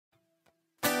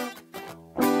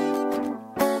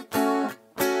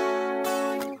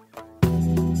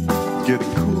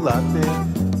getting cool out there.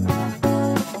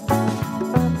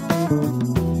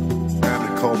 Time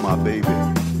to call my baby.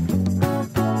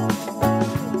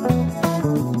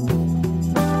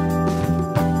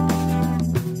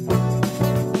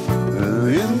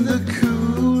 In the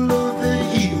cool of the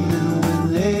evening,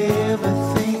 when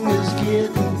everything is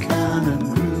getting kind of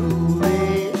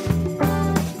groovy,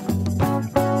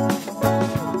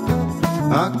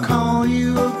 I call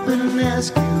you up and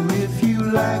ask you if you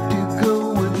like to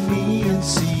go with me and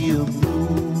see a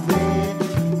movie.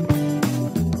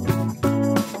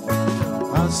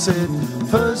 I said,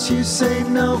 first you say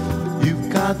no, you've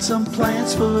got some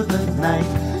plans for the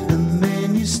night, and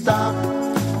then you stop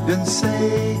and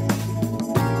say,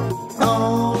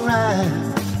 alright,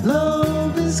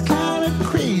 love is kind of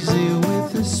crazy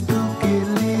with a spooky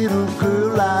little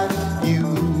girl like you.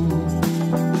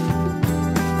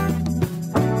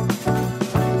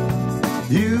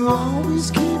 You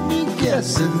always keep me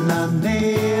guessing, I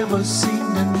never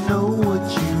seem to know what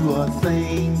you are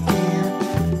thinking.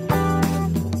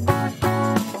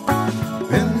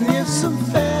 And if some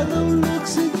fellow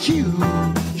looks at you,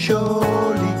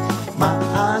 surely my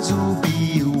eyes will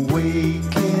be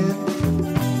awakened.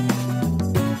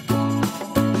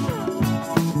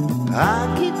 I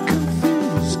get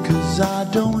confused 'cause I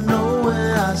don't know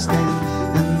where I stand.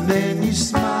 And then you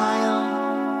smile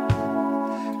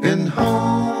and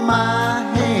hold my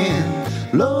hand.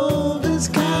 Love is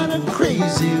kind of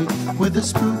crazy with a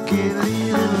spooky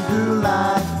little girl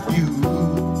like you.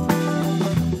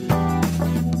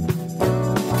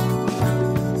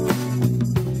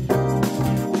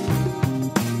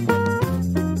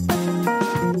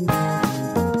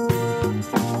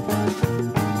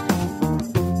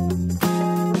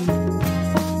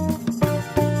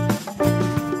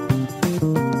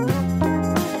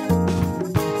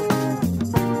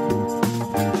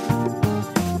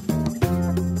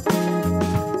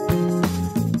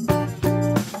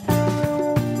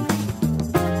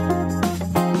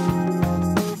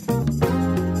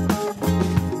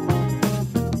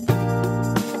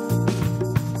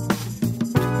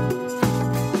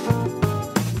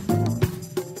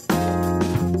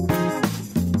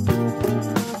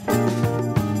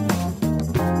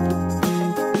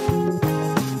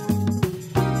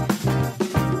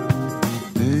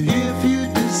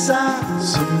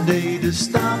 Someday to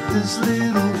stop this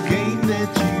little game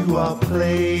that you are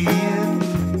playing,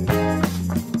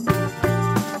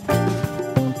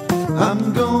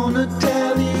 I'm gonna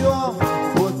tell you all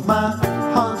what my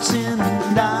heart's in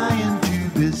dying to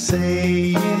be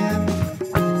saying.